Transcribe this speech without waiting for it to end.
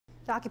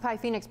The Occupy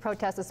Phoenix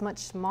protest is much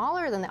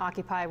smaller than the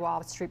Occupy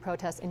Wall Street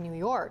protest in New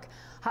York.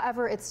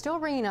 However, it's still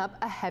bringing up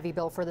a heavy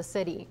bill for the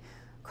city.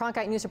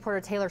 Cronkite News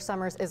reporter Taylor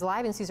Summers is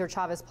live in Caesar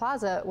Chavez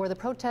Plaza, where the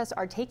protests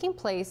are taking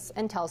place,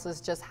 and tells us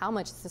just how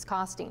much this is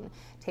costing.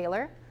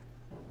 Taylor?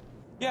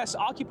 Yes,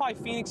 Occupy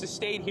Phoenix has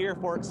stayed here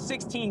for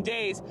 16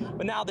 days,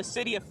 but now the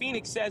city of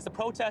Phoenix says the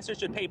protesters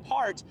should pay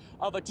part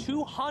of a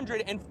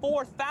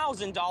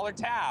 $204,000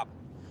 tab.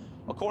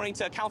 According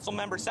to council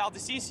member Sal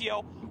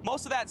DeCiccio,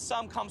 most of that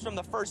sum comes from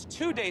the first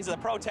 2 days of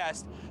the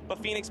protest,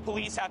 but Phoenix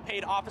police have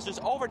paid officers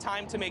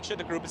overtime to make sure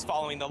the group is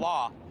following the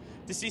law.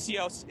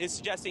 DeCiccio is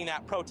suggesting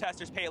that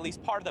protesters pay at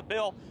least part of the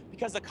bill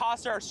because the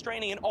costs are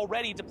straining an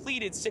already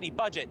depleted city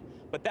budget.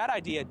 But that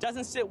idea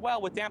doesn't sit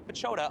well with Dan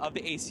Pachota of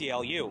the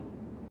ACLU.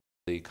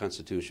 The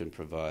Constitution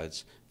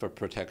provides for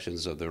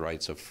protections of the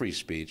rights of free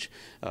speech,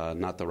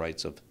 not the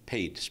rights of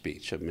paid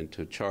speech. I mean,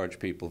 to charge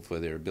people for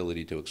their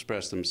ability to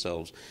express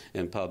themselves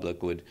in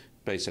public would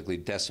basically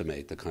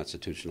decimate the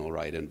constitutional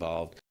right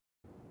involved.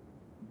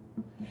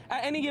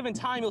 At any given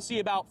time, you'll see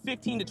about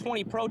 15 to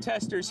 20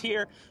 protesters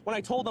here. When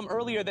I told them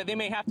earlier that they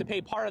may have to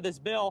pay part of this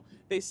bill,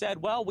 they said,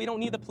 well, we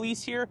don't need the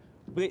police here.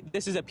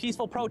 This is a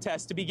peaceful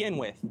protest to begin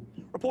with.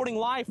 Reporting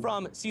live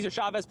from Caesar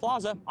Chavez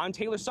Plaza, I'm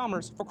Taylor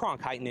Summers for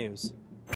Cronkite News.